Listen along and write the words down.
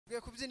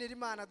kubyinira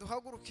Imana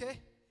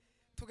duhaguruke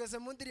tugeze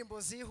mu ndirimbo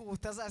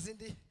zihuta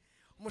zazindi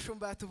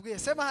umushumba yatubwiye.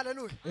 Sema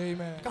haleluya.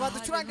 Amen. Kaba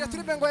ducurangira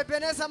turirimbe ngo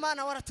Ebeneza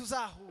Mana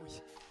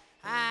waratuzahuye.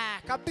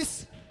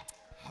 Kabisa.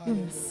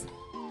 Yes.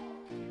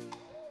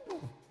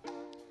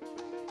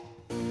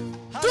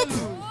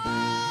 Tururu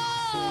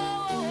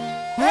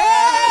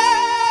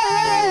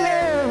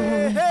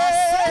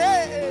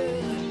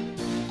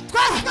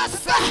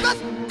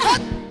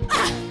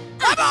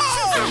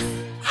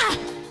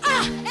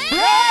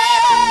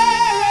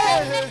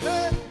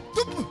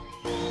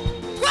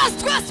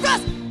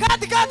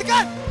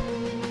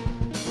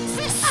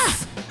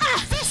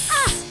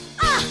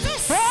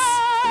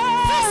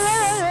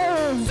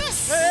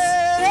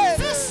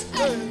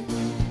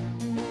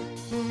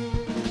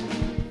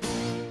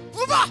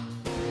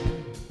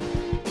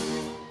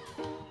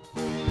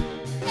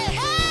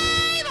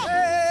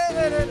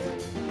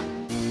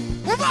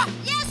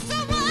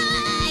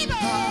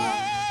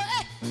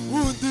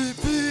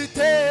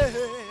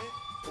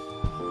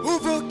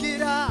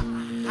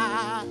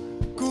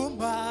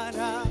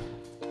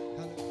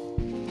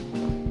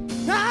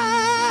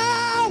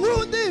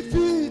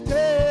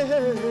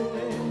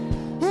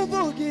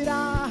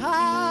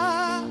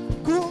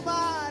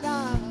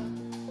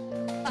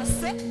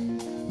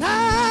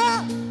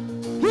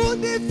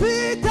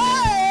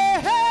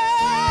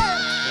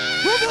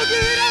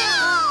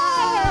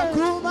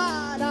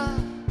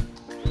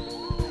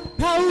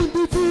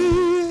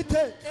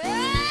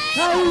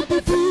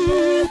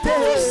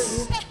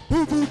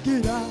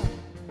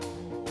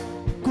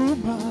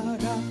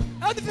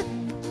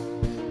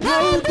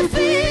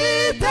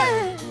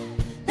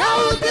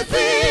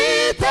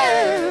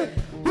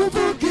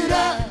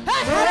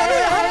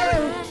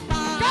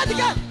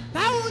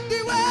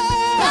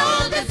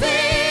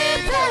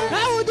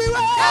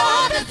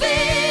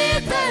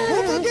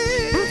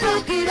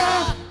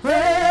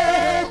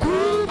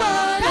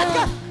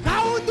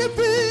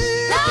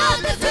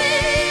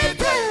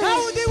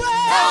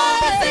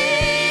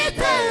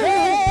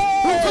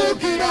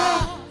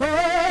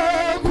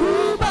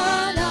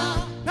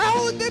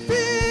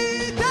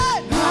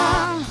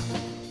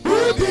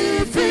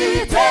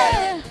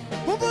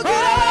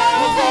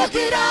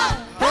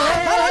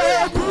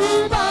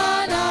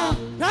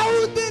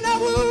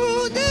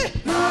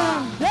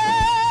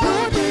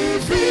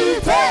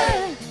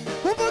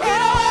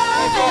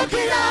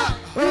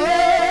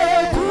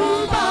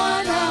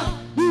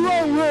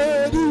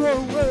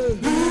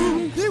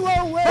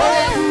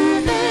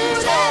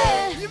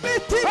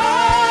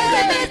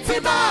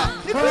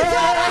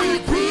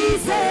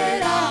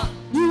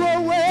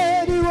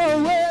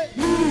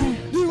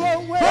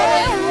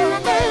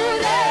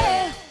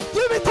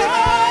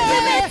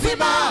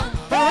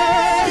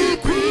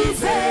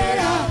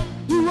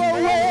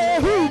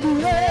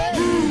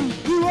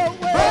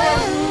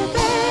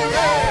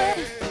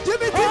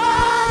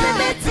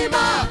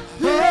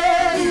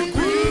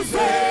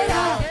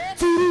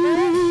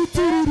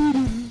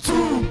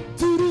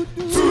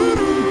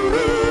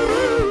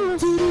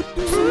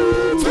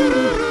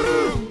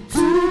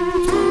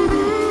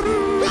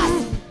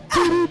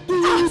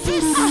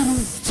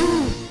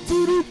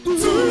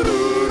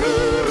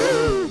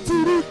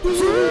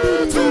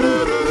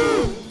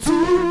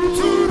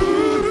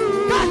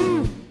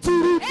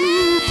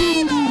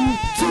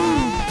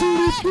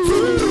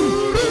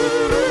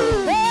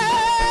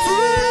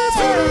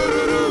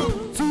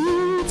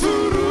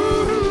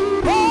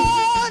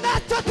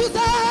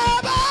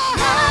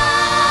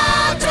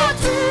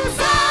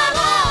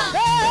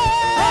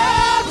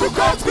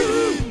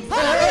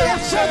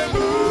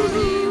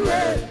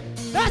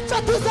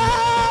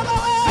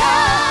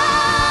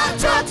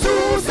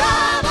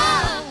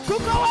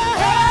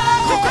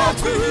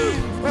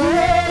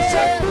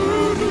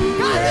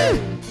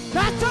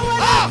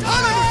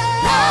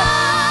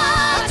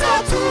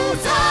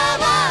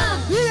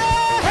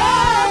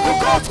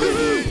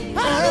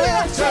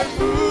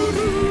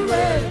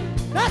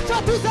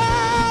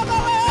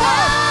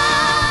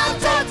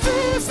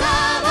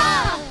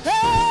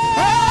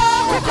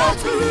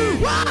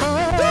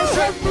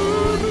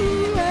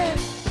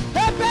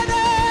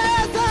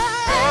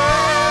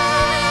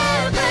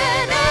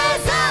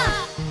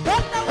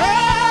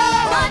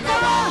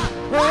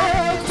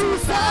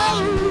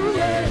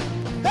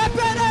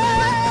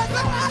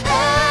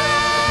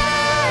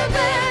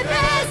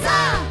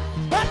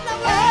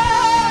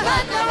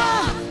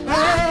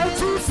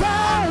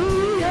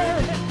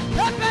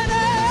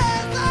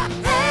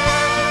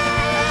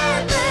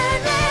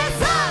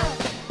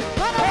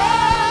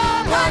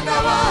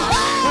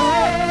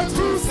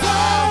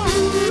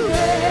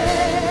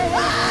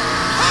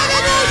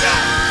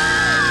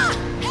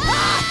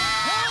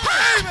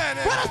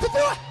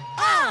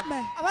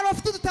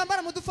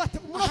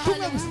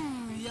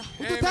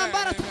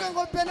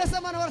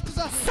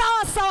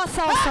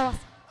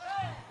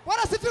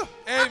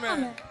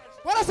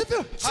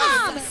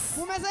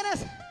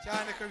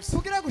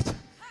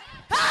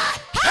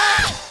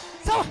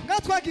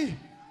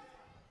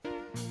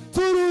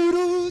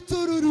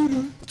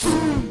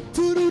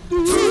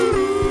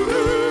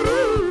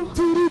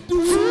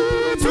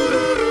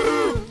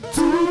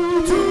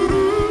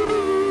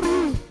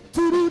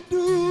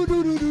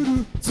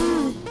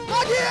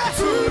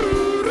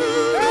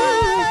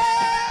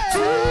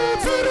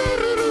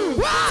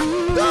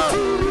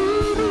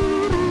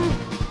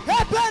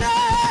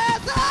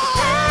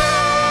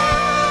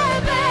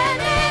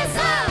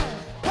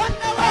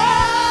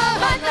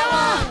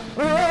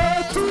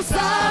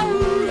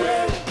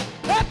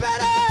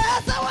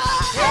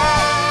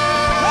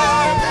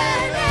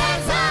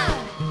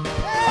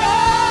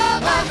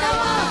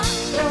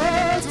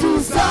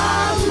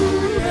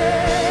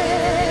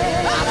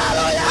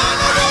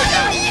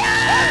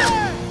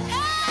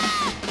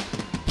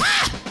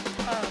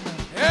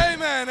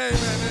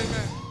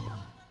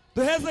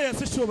duheze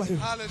Yesu icyubahiro.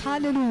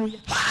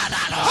 Hallelujah.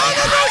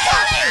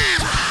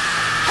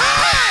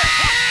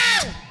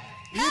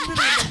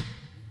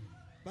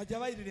 Bajya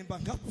bayiririmba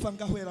ngapfa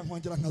ngahwera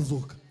nkongera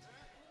nkazuka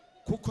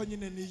kuko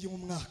nyine niyi mu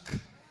mwaka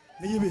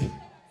niyibe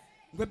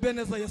ngo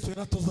beneza Yesu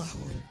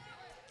yaratuzahura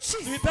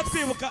duhita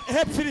twibuka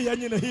hepfo iriya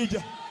nyine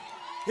hirya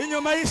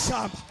inyuma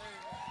y'ishyamba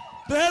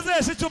duheze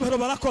Yesu icyubahiro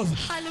barakoze.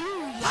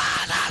 Hallelujah.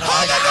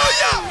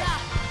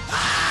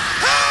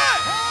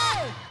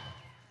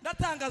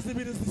 Ndatangaza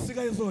ibiri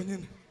zisigaye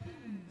zonyine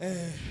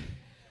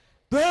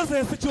duheze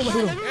Yesu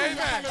icyubahiro.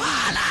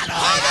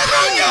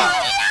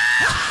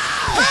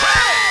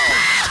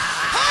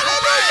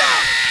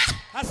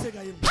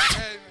 Hasigaye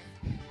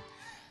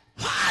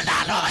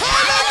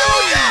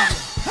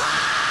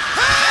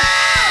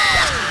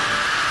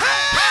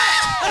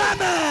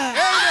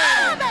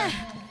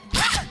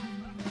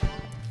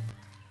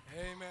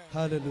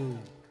Hallelujah.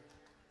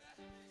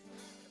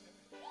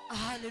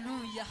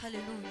 Hallelujah. Hallelujah.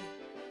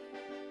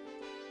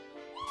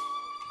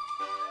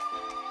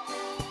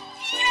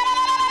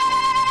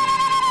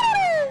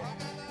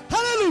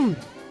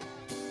 Hallelujah.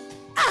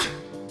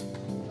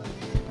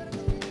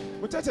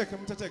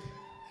 Muceceke.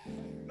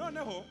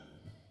 Noneho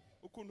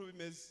ukuntu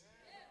bimeze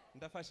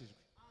ndafashijwe.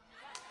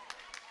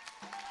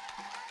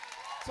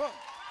 So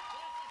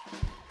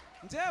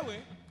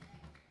njyewe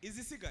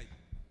izisigaye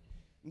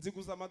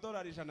nziguza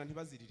amadolari 100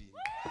 ntibaziririmbe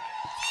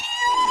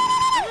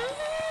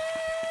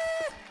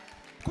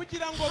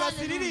kugira ngo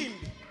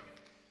baziririmbe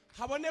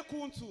habone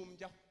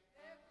kunsumbya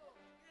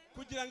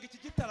kugira ngo iki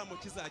gitaramo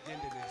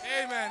kizagende neza.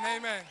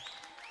 Amen.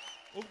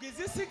 Ubwo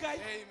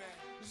izisigaye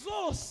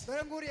zose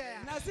dore nguriya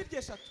ya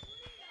nazirye 3.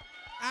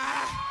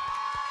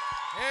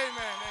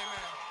 Amen.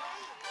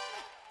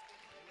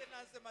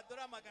 Naze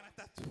madora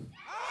 300.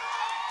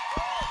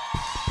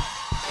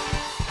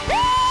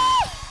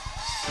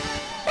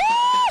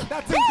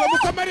 Datsinzwe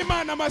mukamara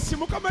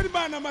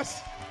Imana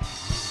amashyi.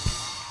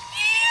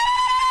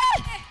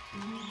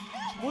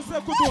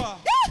 Muze kuduha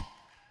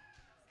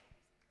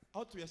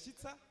aho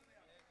tuyashyitsa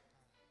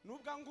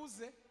nubwo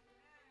nguze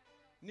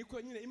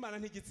niko nyine Imana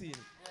ntigitsinda.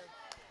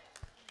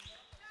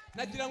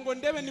 Nagira ngo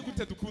ndebe ni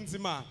gute dukunze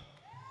Imana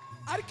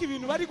ariko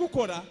ibintu bari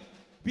gukora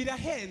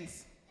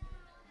birahenze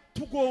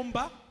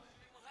tugomba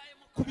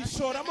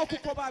kubishoramo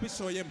kuko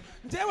babishoyemo.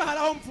 Njyewe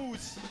haraho mvuye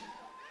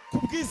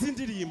kubwiza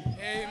indirimbo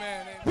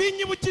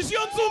binyibukije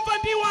iyo nzumva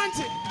ndi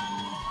wanje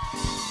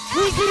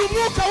yuzura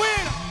umwuka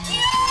wera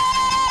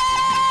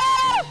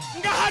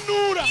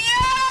ngahanura.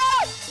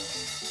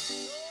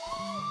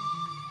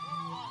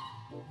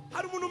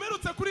 Hari umuntu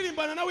umerutse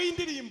kuririmbana nawe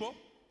y'indirimbo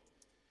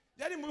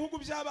yari mu bihugu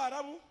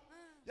by'Abarabu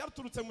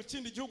yaruturutse mu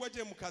kindi gihugu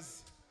agiye mu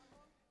kazi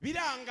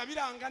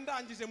biranga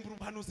ndangije mbura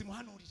ubuhanuzi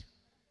muhanurira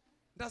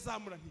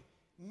ndazamura nti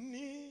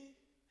ni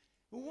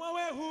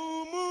wowe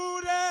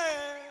humure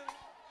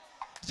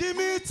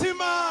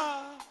ry'imitima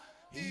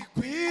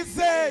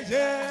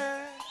ikwizeye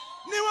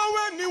ni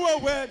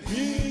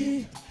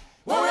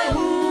wowe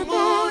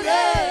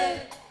humure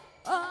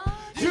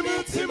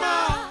ry'imitima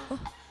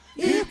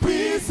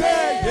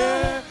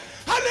ikwizeye.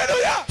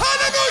 Haleluya.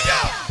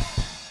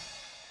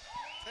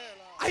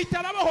 Ahita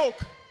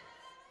arabahoka.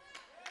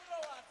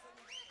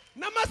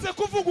 Namaze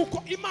kuvuga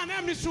uko Imana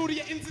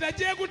yamishuriye inzira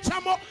agiye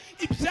gucamo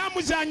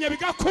ibyamujyanye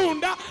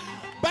bigakunda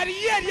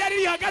bariyeri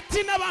yari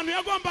hagati n'abantu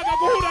yagombaga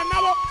guhura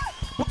nabo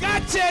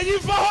bwakeye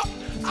ivaho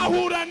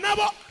ahura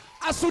nabo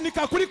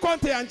asunika kuri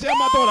konti yanjye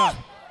y'amadolari.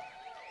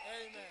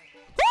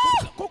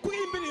 Kuko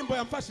iyi ndirimbo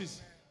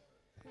yamfashije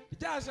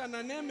rya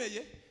 100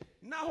 nemeye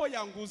naho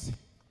yanguze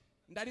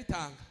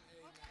ndaritanga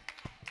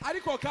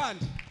ariko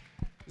kandi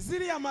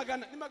ziriya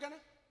magana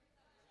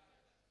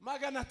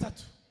 3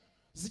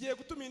 zigiye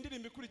gutuma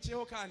indirimbo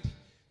ikurikiyeho kandi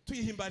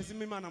tuyihimbariza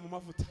Imana mu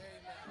mavuta.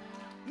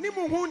 Ni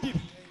mu nkundire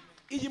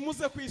iyi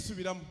muze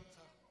kwisubiramo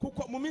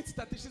kuko mu minsi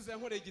 3 ishize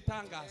yankoreye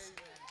igitangaza.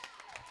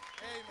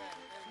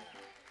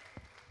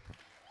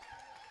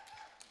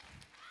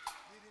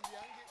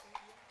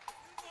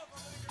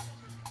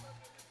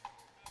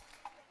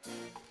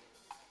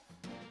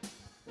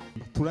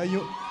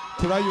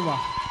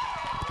 turayubaha.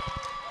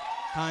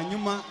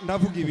 Hanyuma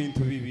ndavuga ibintu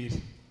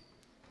bibiri.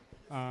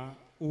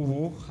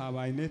 Ubu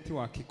habaye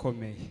network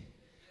ikomeye.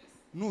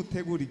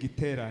 Nutegura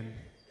igiterane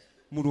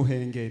mu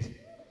Ruhengeri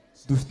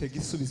dufite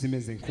gisubizo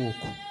imeze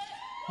nkuko.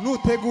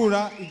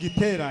 Nutegura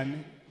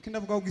igiterane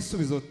kindavuga ko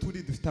gisubizo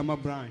turi dufite ama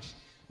branch.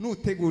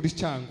 Nutegura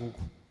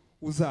icyangugu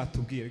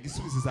uzatubwira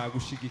gisubizo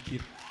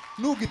zagushigikira.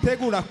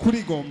 Nugitegura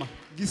kuri Goma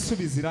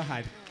gisubizo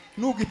irahari.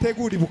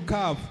 Nugitegura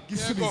Bukavu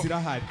gisubizo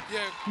irahari.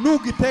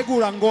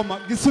 Nugitegura Ngoma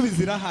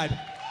gisubizo irahari.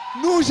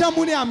 Nuja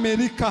muri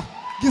Amerika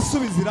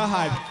gisubizo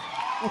irahari.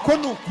 Uko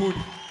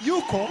nukuri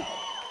yuko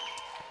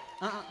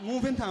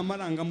mwumve nta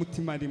maranga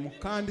mutima arimo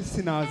kandi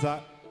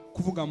sinaza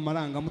kuvuga mu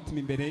maranga mutima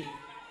imbere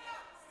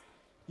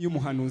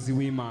y'umuhanuzi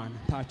w'Imana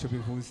ntacyo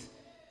bivuze.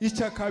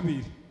 Icya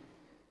kabiri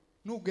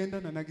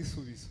nugendana na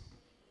gisubizo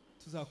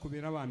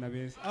tuzakubera abana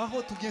beza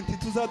aho tugenti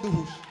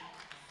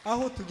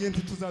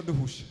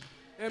tuzaduhusha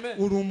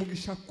uri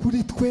umugisha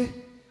kuri twe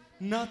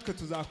natwe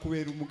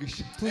tuzakubera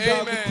umugisha,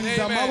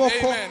 tuzadutiza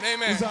amaboko,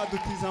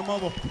 tuzadutiza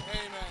amaboko.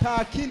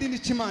 Nta kindi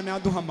nicyo Imana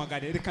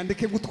yaduhamagare. Reka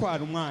ndeke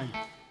gutwara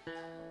umwanya,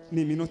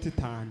 ni iminota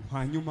 5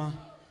 hanyuma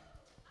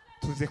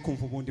tuze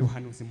kumva ubundi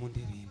buhanuzi mu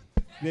ndirimbo.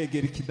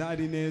 Regera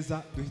ikidari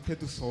neza duhite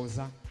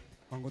dusoza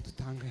ngo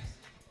dutange.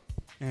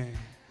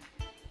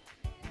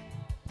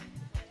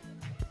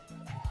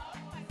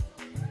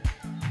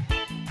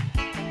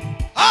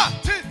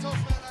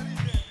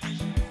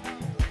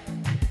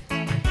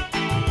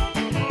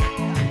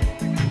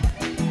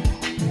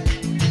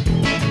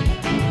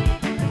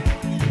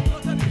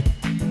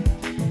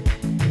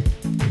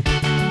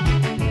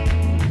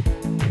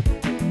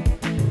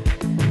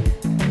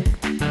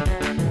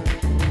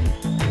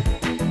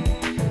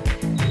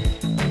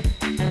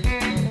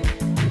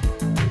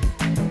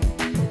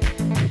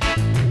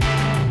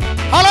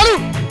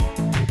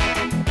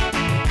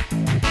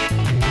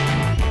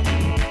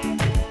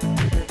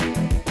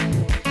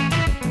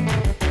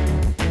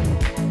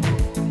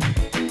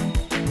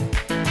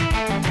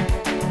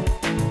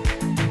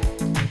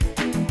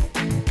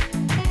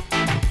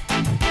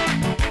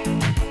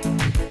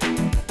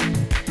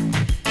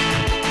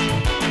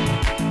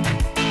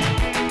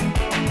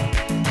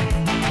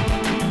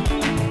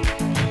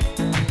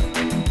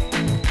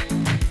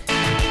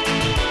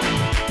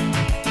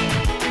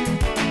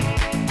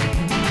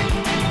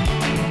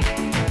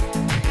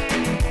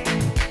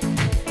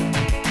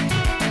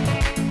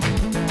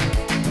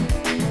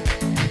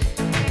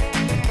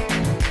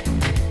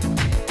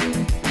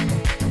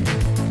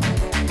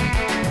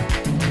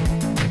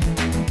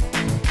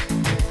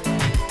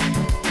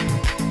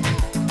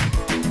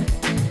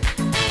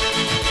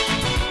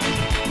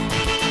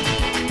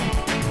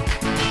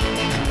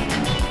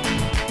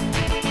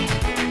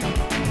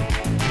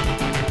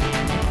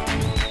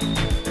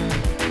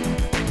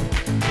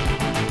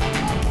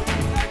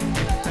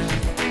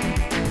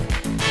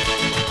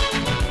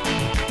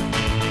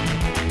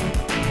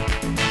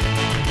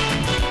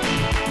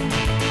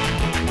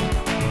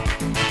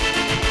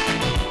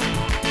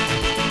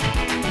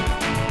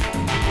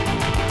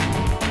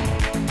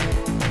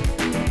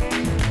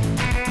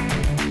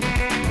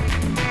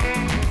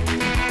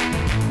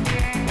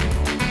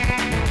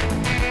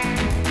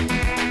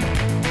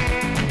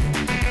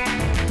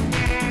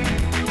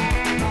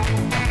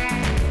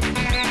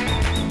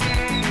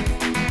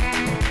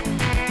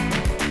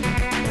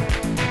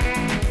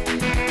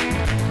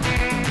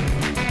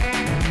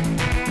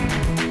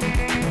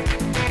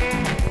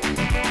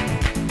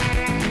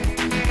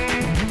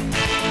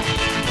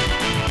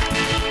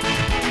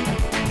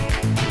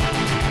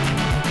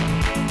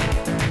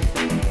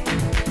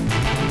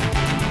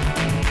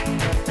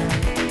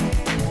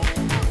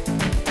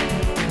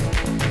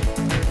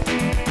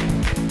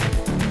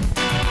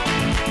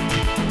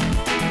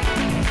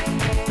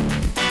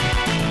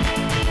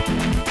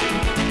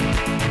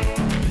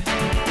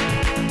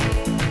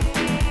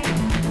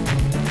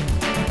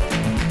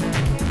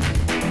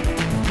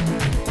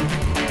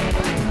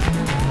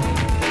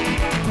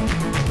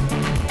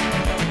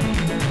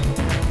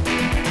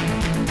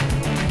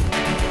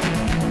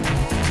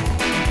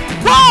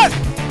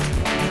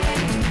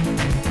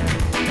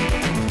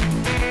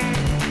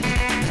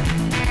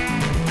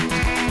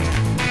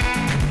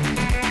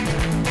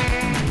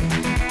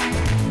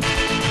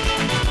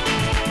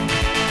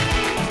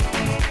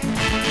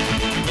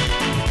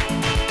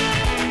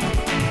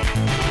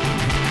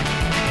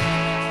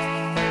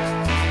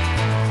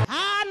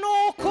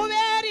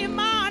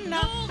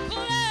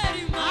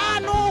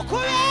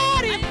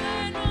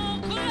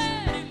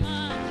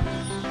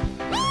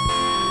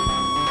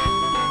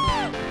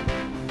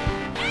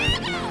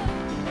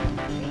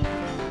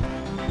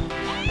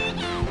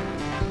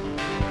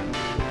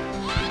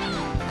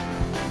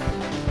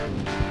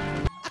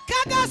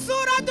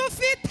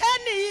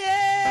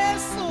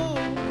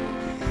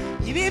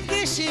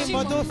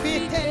 ibyishimo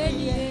dufite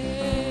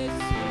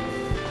Yesu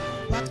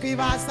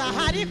batwibaza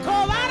hariko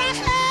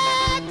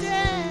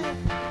barahebye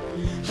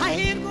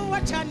hahirwa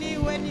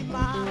uwacaniwe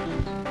n'Imana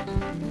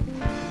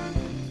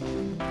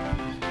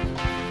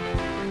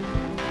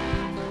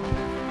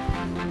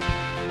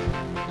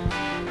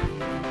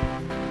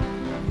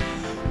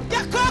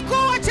yakoko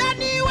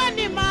wacaniwe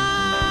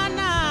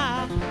n'Imana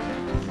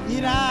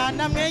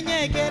irana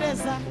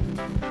mwenyegereza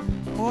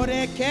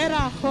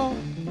murekeraho.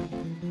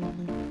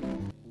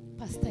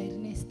 Pastor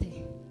Ernest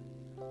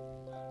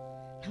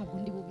ntabwo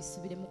ndi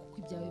bubisubiremo kuko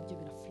ibyawe byo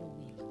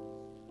biraflowinga.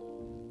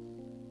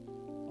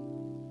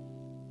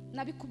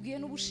 Nabikubwiye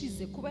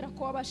n'ubushize kubera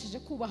ko wabashije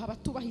kubaha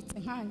abatubahitse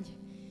nkanjye.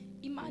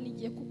 Imana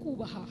igiye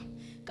kukubaha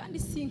kandi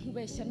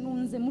sinkubeshya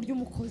nunze mu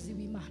ry'umukozi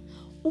w'Imana.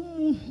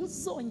 Umuntu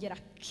uzongera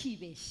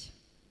kibeshya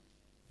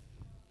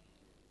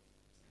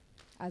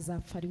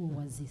azapfa ari wowe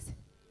wazize.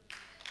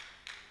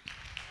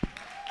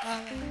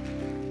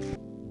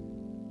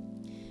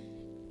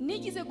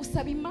 Nigize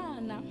gusaba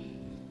Imana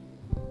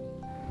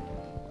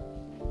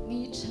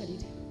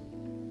niyicarire.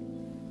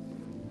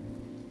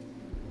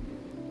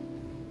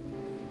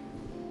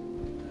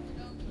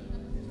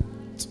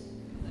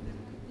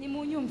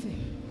 Nimunyumve.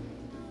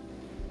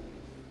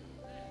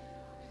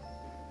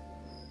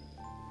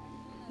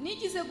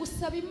 nize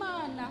gusaba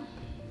Imana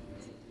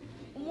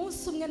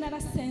umunsi umwe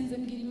narasenze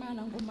mbwira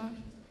Imana ngo Mana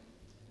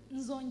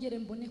nzongere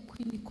mbone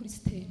Queen kuri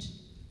stage.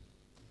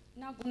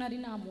 Ntabwo nari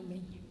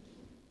namumenye.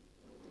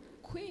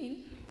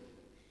 Queen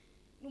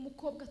ni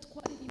umukobwa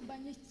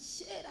twaririmbanye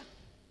kera,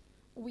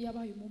 ubu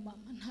yabaye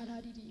umumama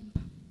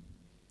ntararirimba.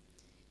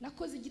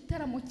 Nakoze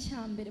igitaramo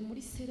cya mbere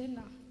muri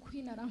Serena,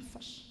 Queen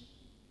aramfasha.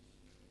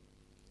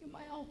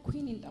 Nyuma yaho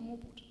Queen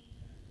ndamubura.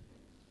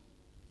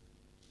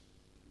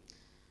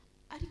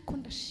 Ariko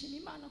ndashima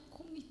Imana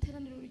ko mu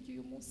iteraniro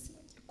ry'uyu munsi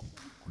nagiye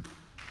kubona Queen.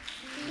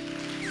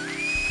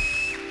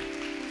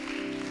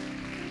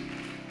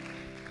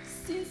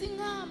 Sinzi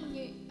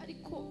nkamwe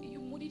ariko iyo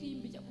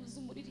umuririmbi yabuze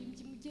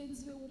umuririmbyi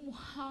mugenzi we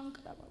w'umuhanga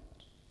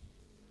arababara.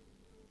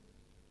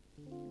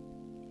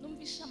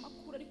 Numvisha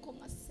amakuru ariko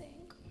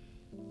nkasenga.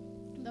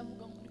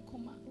 Ndavuga ngo ariko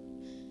Mana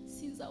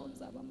sinzi aho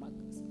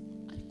nzabamagaza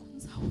ariko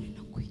nzahure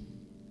na Queen.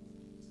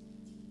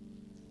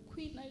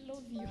 Queen, I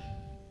love you.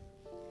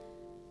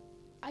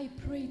 I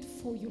prayed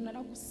for you,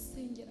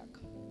 naragusengeraga.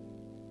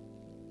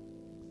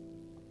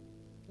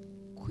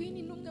 Queen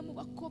ni umwe mu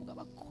bakobwa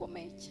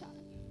bakomeye cyane,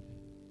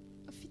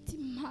 afite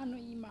impano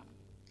y'Imana.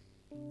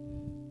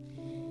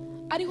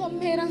 Ariho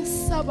mpera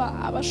nsaba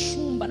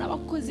abashumba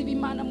n'abakozi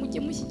b'Imana mujye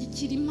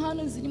mushyigikira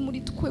impano ziri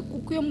muri twe,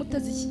 kuko iyo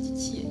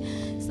mutazishyigikiye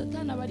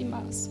Satani aba ari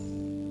maso.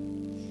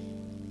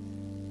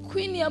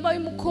 Queen yabaye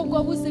umukobwa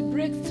wabuze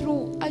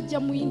breakthrough, ajya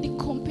mu yindi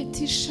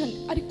competition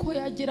ariko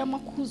yagera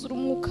makuzura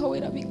umwuka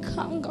wera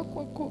bikanga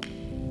koko.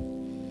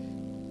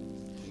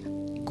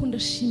 Ariko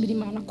ndashimira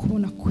Imana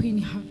kubona Queen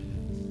hano.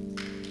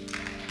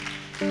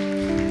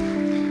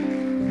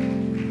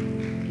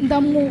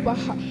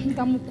 Ndamwubaha,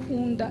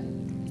 ndamukunda.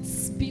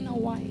 It's been a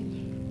while.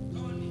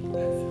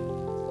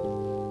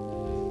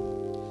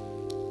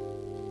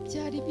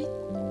 Byari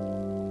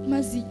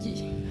bimaze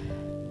igihe.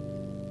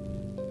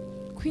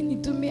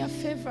 Queen, do me a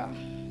favor.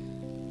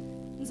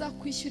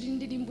 Nzakwishyura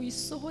indirimbo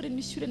yisohore,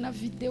 nishyure na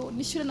video,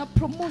 nishyure na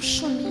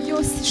promotion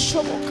yose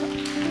ishoboka.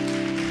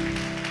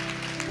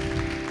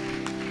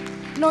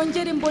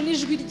 Nongere mbona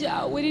ijwi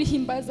ryawe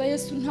rihimbaza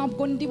Yesu,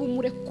 ntabwo ndi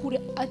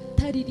bumurekure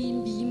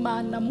ataririmbiye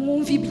Imana.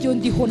 Mwumva ibyo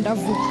ndiho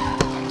ndavuga.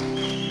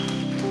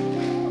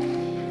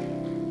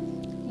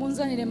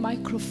 Munzanire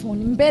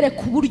microphone mbere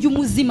ku buryo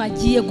umuzima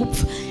agiye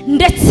gupfa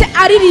ndetse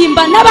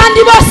aririmba n'abandi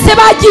bose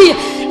bagiye,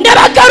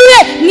 ndabagaruye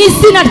mu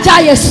izina rya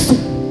Yesu.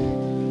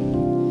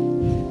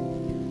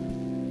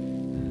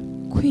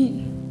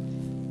 Queen,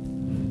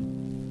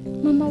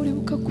 mama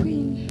uribuka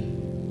Queen?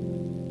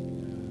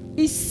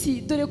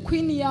 Isi dore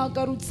Queen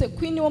yagarutse.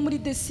 Queen wo muri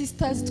The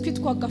Sisters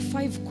twitwaga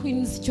 5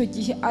 Queens icyo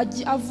gihe,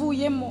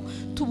 avuyemo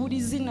tubura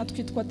izina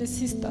twitwa The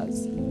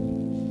Sisters,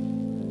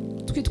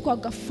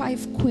 twitwaga 5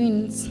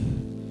 Queens.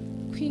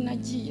 Queen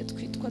agiye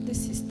twitwa The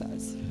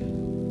Sisters.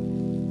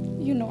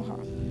 You know her.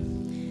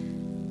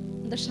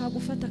 Ndashaka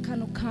gufata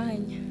kano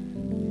kanya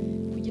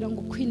kugira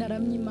ngo Queen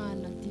aramye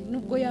Imana ati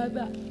nubwo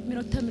yaba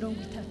minota 30.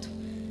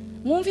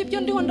 Mwumva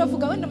ibyo ndiho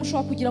ndavuga, wenda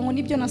mushobora kugira ngo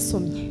nibyo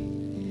nasomye.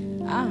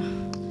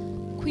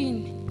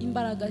 Queen,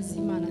 imbaraga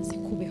z'Imana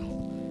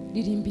zikubeho,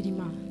 ririmbira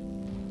Imana.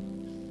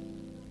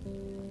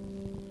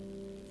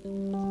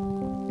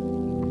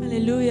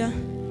 Haleluya.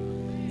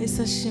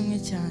 Yesu ashimwe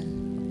cyane.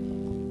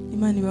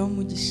 Imana ibahe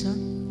umugisha.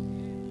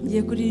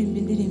 Ngiye kuririmba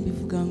indirimbo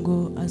ivuga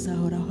ngo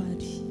azahora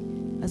ahari.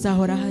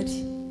 Azahora ahari.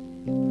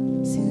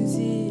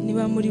 Sinzi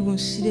niba muri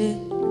bunshire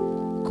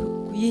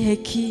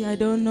kuyiheki, I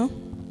don't know.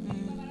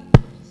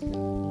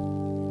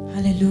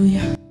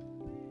 Haleluya.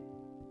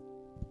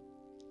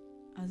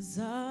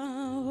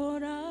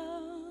 Azahora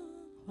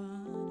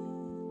ahari.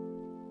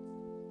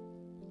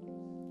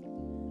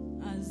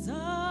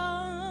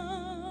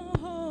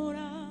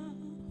 Azahora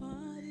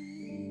ahari.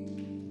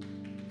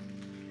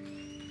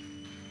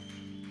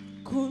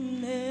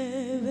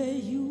 Kunebe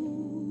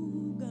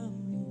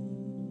yugami.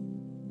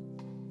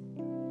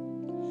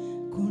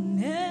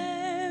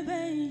 Kunebe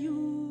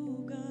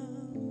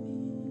yugami.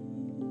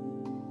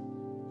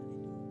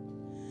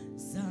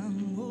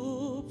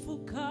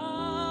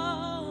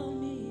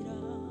 Zamupfukamira.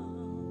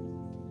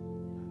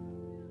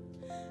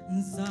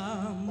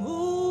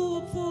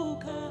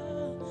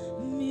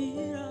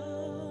 Zamupfukamira.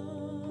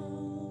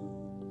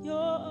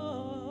 Yo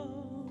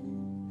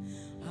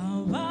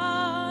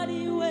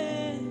abari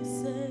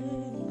wese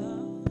nga.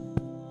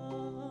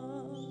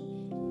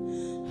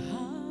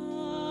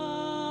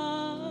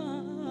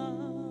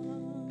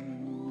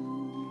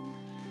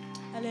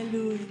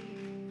 Hallelujah.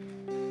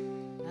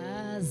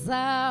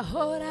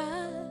 Azahora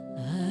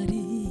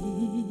Ari.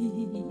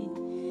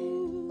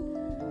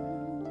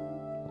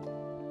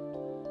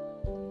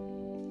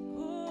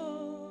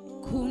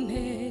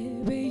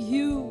 kuntebe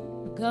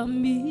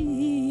y'ubwami.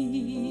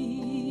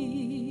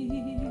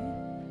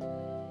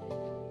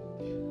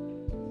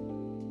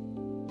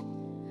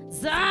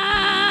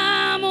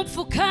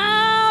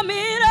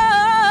 Zamupfukamira.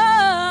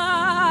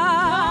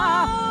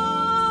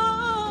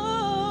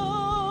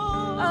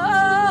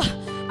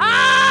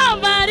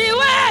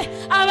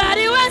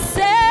 Abariwe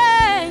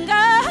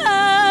senga.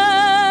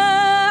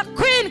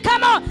 Queen,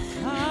 come on.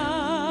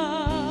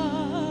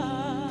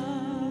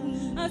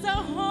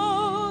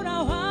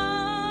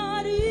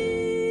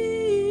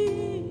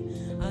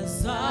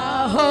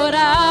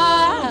 azahora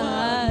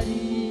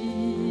ari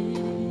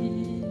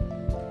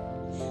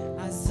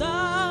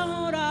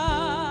azahora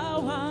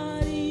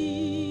ari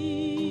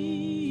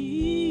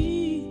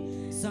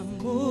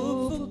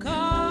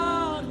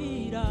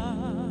zamupfukamira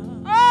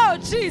oh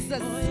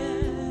Jesus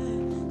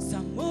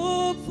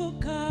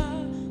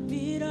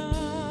zamupfukamira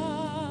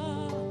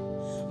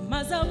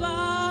maze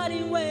abari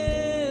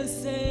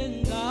wese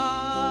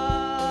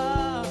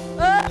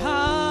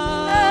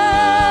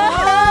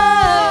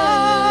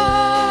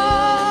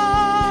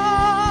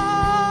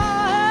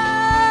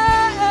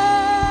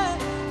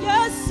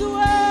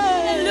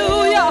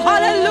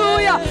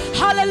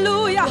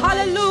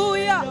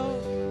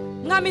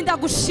mwami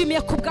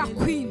ndagushimiye ku bwa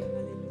kwima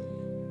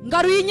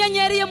ngaruye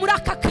inyenyeri ye muri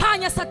aka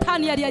kanya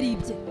satani yari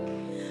yaribye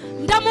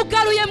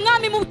ndamugaruye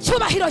mwami mu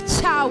cyubahiro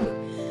cyawe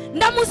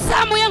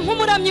ndamuzamuye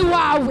nk'umuramyi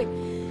wawe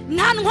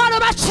nta ntwaro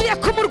baciye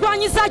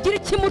kumurwanya izagira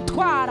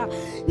ikimutwara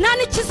nta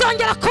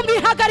n'ikizongera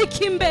kumwihagarika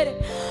imbere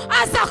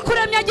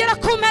azakuremya agera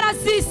ku mpera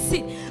z'isi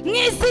mu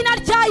izina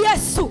rya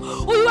Yesu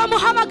uyu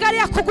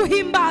wamuhamagariye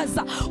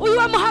kuguhimbaza uyu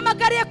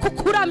wamuhamagariye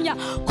kukuramya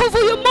kuva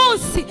uyu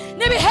munsi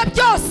n'ibihe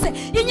byose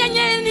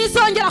inyenyeri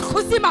ntizongera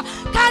kuzima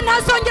kandi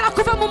ntazongera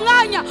kuva mu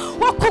mwanya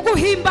wo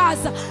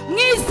kuguhimbaza mu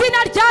izina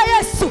rya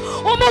Yesu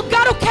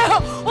umugarukeho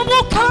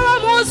umwuka wawe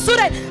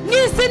mwuzure mu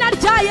izina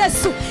rya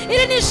Yesu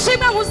iri ni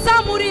ishimwe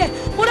nkuzamuriye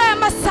muri aya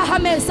masaha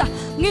meza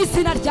mu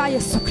izina rya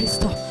Yesu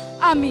Kristo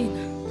amen.